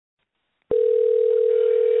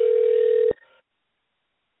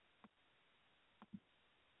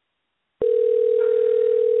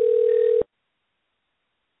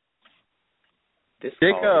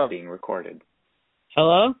Jacob. Is being recorded.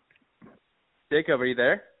 Hello? Jacob, are you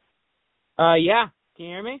there? Yeah. Can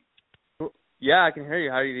you hear me? Yeah, I can hear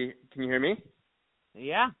you. Can you hear me?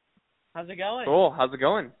 Yeah. How's it going? Cool. How's it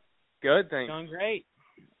going? Good, thanks. Going great.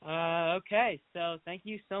 Okay, so thank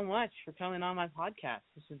you so much for coming on my podcast.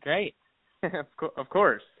 This is great. Of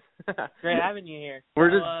course. Great having you here.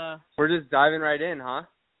 We're just diving right in, huh?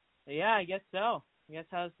 Yeah, I guess so. I guess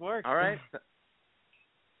how this works. All right.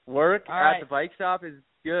 Work All at right. the bike shop is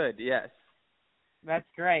good, yes. That's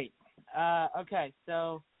great. Okay,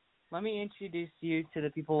 so let me introduce you to the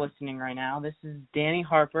people listening right now. This is Danny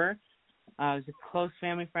Harper. He's a close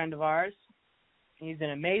family friend of ours. He's an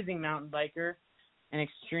amazing mountain biker, an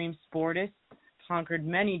extreme sportist, conquered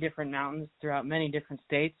many different mountains throughout many different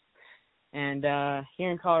states. And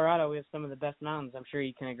here in Colorado, we have some of the best mountains. I'm sure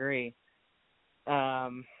you can agree.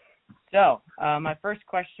 So my first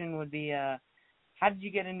question would be, how did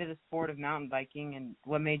you get into the sport of mountain biking, and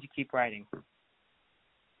what made you keep riding?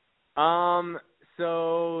 What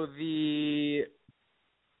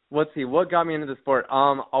got me into the sport?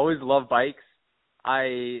 Always loved bikes.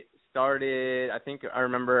 I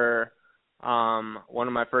remember one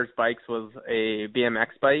of my first bikes was a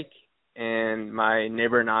BMX bike, and my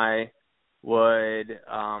neighbor and I would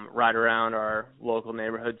ride around our local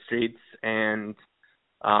neighborhood streets and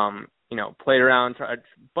played around, tried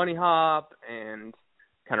bunny hop and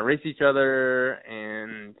kind of race each other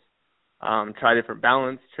and try different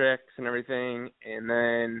balance tricks and everything. And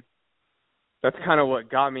then that's kind of what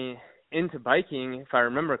got me into biking, if I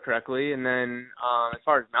remember correctly. And then as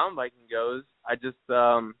far as mountain biking goes, I just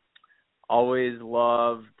always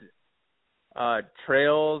loved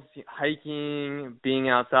trails, hiking, being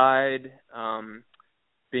outside,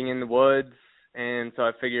 being in the woods. And so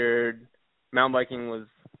I figured mountain biking was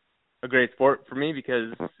a great sport for me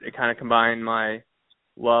because it kind of combined my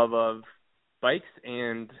love of bikes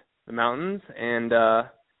and the mountains. And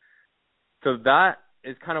so that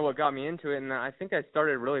is kind of what got me into it. And I think I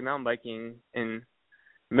started really mountain biking in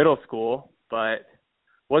middle school, but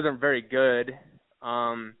wasn't very good.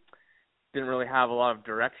 Didn't really have a lot of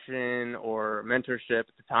direction or mentorship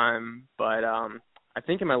at the time. But I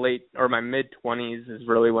think in my mid-20s is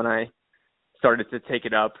really when I started to take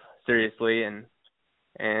it up seriously and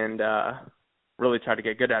really try to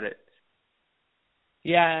get good at it.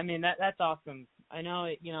 Yeah, I mean that's awesome. I know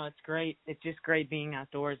it's great. It's just great being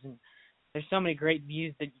outdoors, and there's so many great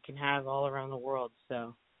views that you can have all around the world.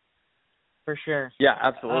 So, for sure. Yeah,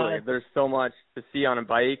 absolutely. There's so much to see on a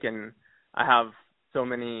bike, and I have so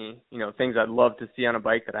many things I'd love to see on a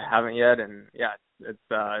bike that I haven't yet. And yeah,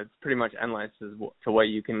 it's pretty much endless as to what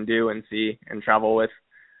you can do and see and travel with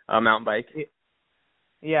a mountain bike.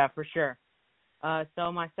 Yeah, for sure.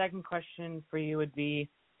 So my second question for you would be,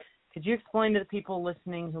 could you explain to the people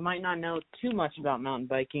listening who might not know too much about mountain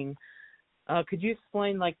biking, could you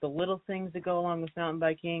explain like the little things that go along with mountain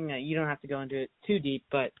biking? You don't have to go into it too deep,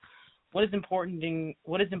 but what is important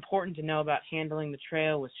to know about handling the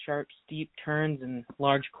trail with sharp, steep turns and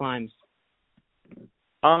large climbs?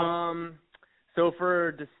 So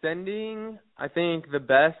for descending, I think the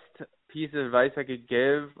best piece of advice I could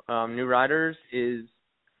give new riders is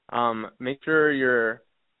make sure you're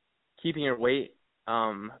keeping your weight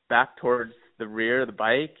back towards the rear of the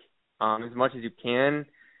bike as much as you can.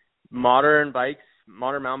 Modern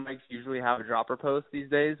mountain bikes usually have a dropper post these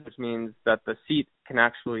days, which means that the seat can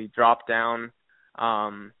actually drop down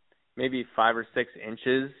maybe 5 or 6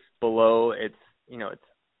 inches below its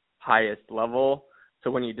highest level.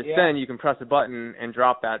 So when you descend, you can press a button and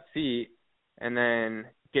drop that seat and then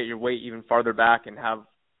get your weight even farther back and have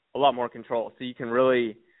a lot more control. So you can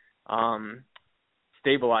really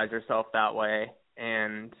stabilize yourself that way.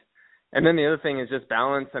 And then the other thing is just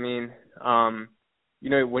balance. I mean,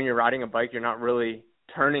 when you're riding a bike, you're not really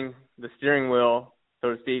turning the steering wheel,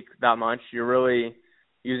 so to speak, that much. You're really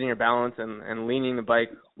using your balance and leaning the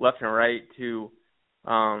bike left and right to,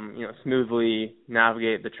 smoothly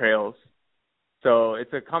navigate the trails. So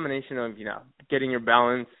it's a combination of, getting your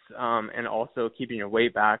balance and also keeping your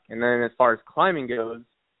weight back. And then as far as climbing goes,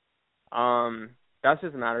 that's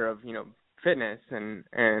just a matter of, fitness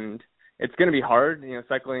and it's going to be hard.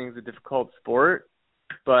 Cycling is a difficult sport,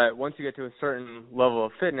 but once you get to a certain level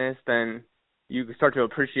of fitness, then you start to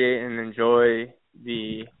appreciate and enjoy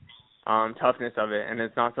the toughness of it. And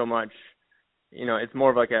it's not so much, it's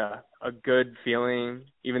more of like a good feeling,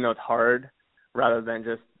 even though it's hard, rather than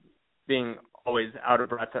just being always out of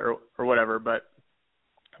breath or whatever. But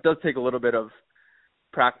it does take a little bit of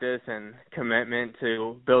practice and commitment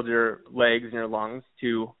to build your legs and your lungs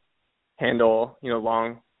to handle,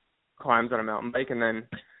 long climbs on a mountain bike. And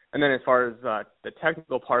then as far as the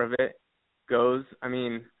technical part of it goes. I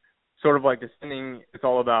mean, sort of like descending, it's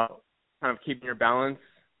all about kind of keeping your balance,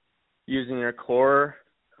 using your core,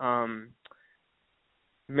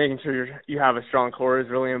 making sure you have a strong core is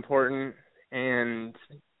really important. And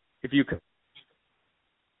if you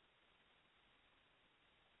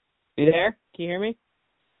You there? Can you hear me?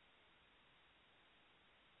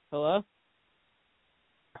 Hello?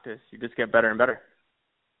 practice, you just get better and better.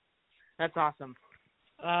 That's awesome.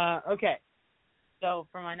 Okay. So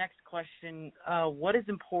for my next question, what is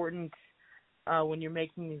important when you're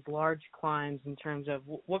making these large climbs in terms of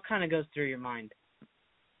what kind of goes through your mind?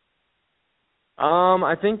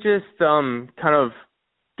 I think just kind of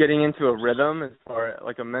getting into a rhythm, as far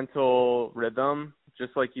like a mental rhythm,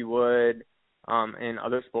 just like you would in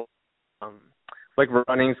other sports. Like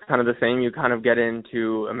running's kind of the same. You kind of get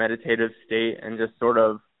into a meditative state and just sort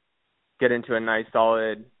of get into a nice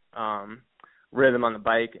solid rhythm on the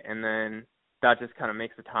bike, and then that just kind of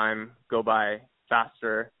makes the time go by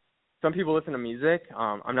faster. Some people listen to music.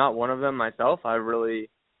 I'm not one of them myself. I really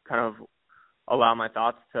kind of allow my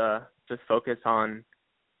thoughts to just focus on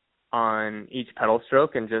each pedal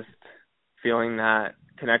stroke and just feeling that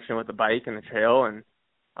connection with the bike and the trail, and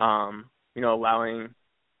allowing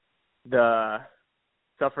the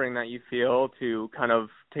suffering that you feel to kind of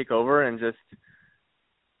take over and just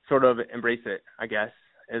sort of embrace it, I guess,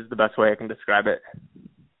 is the best way I can describe it.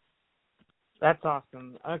 That's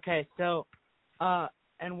awesome. Okay, so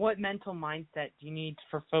and what mental mindset do you need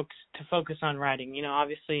for folks to focus on riding?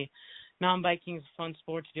 Obviously mountain biking is a fun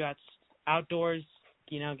sport to do outdoors,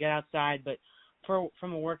 get outside, but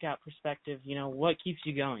from a workout perspective, what keeps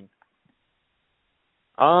you going?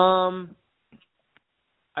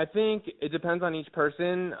 I think it depends on each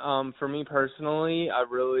person. For me personally, I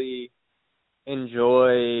really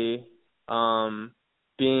enjoy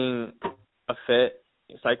being a fit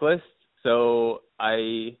cyclist, so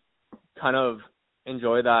I kind of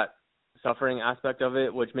enjoy that suffering aspect of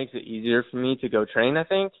it, which makes it easier for me to go train, I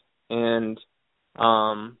think. And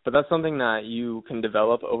but that's something that you can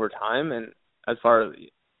develop over time. And as far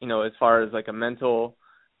as like a mental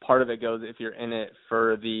part of it goes, if you're in it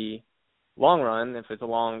for the long run, if it's a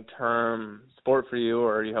long-term sport for you,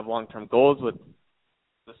 or you have long-term goals with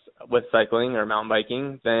cycling or mountain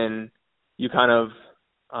biking, then you kind of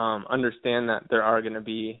understand that there are going to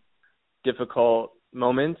be difficult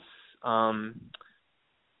moments,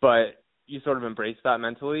 but you sort of embrace that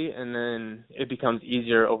mentally, and then it becomes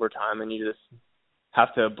easier over time, and you just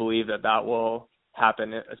have to believe that will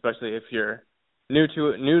happen, especially if you're new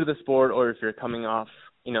to the sport, or if you're coming off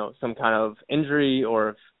some kind of injury, or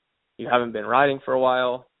if you haven't been riding for a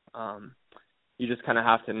while. You just kind of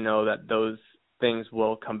have to know that those things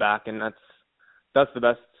will come back, and that's the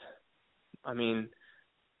best,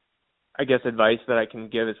 I guess, advice that I can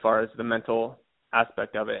give as far as the mental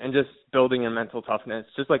aspect of it, and just building your mental toughness.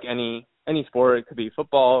 Just like any sport, it could be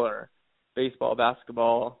football or baseball,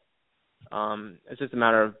 basketball. It's just a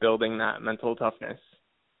matter of building that mental toughness.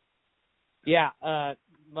 Yeah,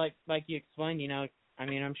 like you explained,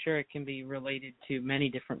 I'm sure it can be related to many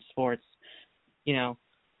different sports,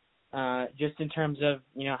 just in terms of,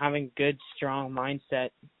 having good, strong mindset,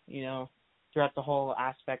 throughout the whole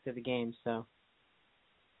aspect of the game. So.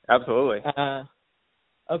 Absolutely.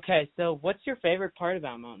 Okay, so what's your favorite part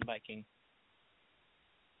about mountain biking?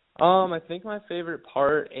 I think my favorite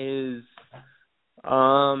part is,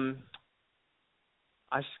 I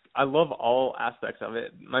love all aspects of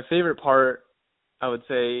it. My favorite part, I would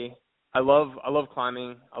say, I love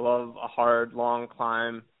climbing. I love a hard, long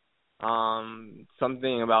climb.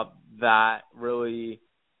 Something about that really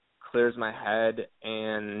clears my head,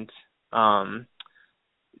 and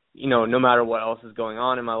no matter what else is going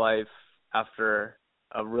on in my life, after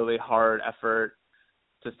a really hard effort,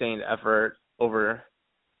 sustained effort over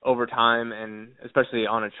time, and especially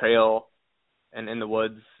on a trail and in the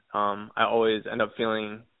woods, I always end up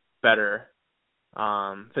feeling better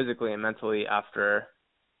physically and mentally after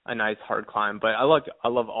a nice hard climb. But I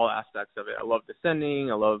love all aspects of it. I love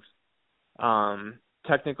descending. I love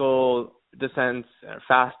technical descents,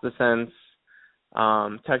 fast descents,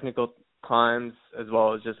 technical climbs, as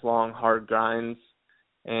well as just long, hard grinds,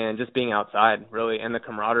 and just being outside, really, and the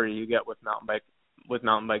camaraderie you get with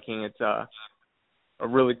mountain biking. It's a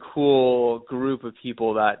really cool group of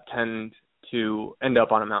people that tend to end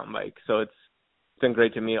up on a mountain bike. So it's been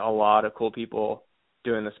great to meet a lot of cool people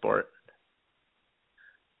doing the sport.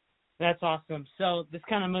 That's awesome. So this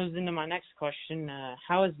kind of moves into my next question.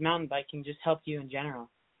 How has mountain biking just helped you in general?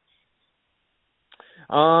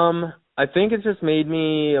 I think it's just made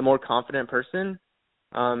me a more confident person.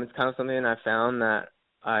 It's kind of something I found that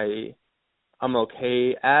I'm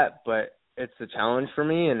okay at, but it's a challenge for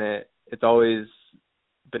me, and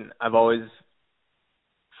I've always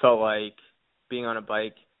felt like being on a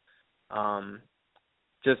bike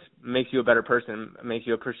just makes you a better person, makes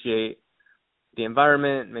you appreciate the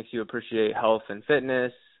environment, makes you appreciate health and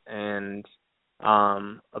fitness, and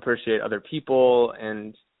appreciate other people.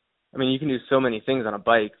 And I mean, you can do so many things on a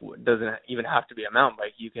bike. It doesn't even have to be a mountain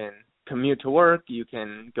bike. You can commute to work, you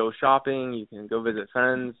can go shopping, you can go visit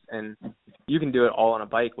friends, and you can do it all on a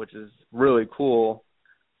bike, which is really cool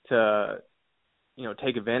to,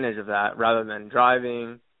 take advantage of that rather than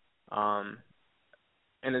driving. And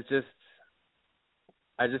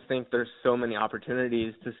I just think there's so many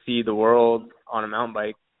opportunities to see the world on a mountain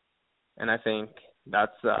bike, and I think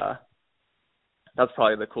that's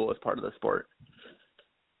probably the coolest part of the sport.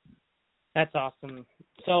 That's awesome.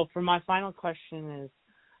 So for my final question is,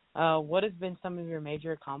 what has been some of your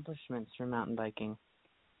major accomplishments for mountain biking?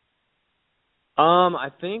 I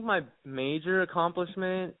think my major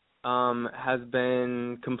accomplishment has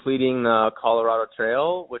been completing the Colorado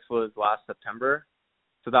Trail, which was last September.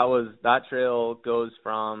 So that trail goes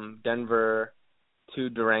from Denver to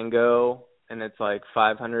Durango, and it's like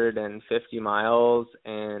 550 miles,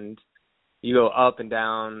 and you go up and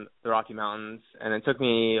down the Rocky Mountains, and it took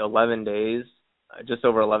me 11 days, just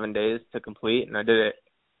over 11 days to complete, and I did it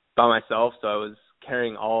by myself, so I was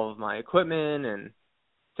carrying all of my equipment and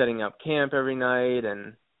setting up camp every night,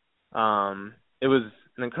 and it was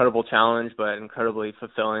an incredible challenge, but incredibly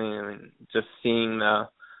fulfilling. I mean, just seeing the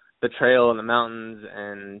trail and the mountains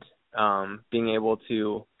and being able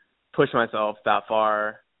to push myself that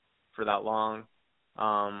far for that long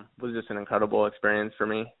was just an incredible experience for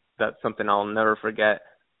me. That's something I'll never forget.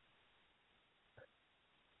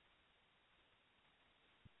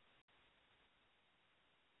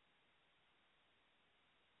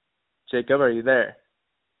 Jacob, are you there?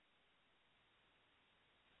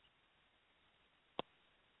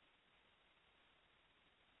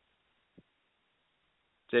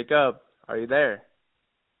 Jacob, are you there?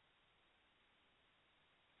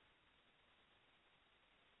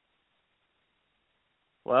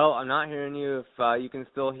 Well, I'm not hearing you. If you can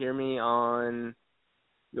still hear me on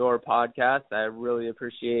your podcast, I really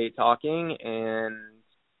appreciate talking, and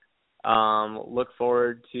look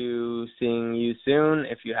forward to seeing you soon.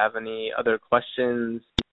 If you have any other questions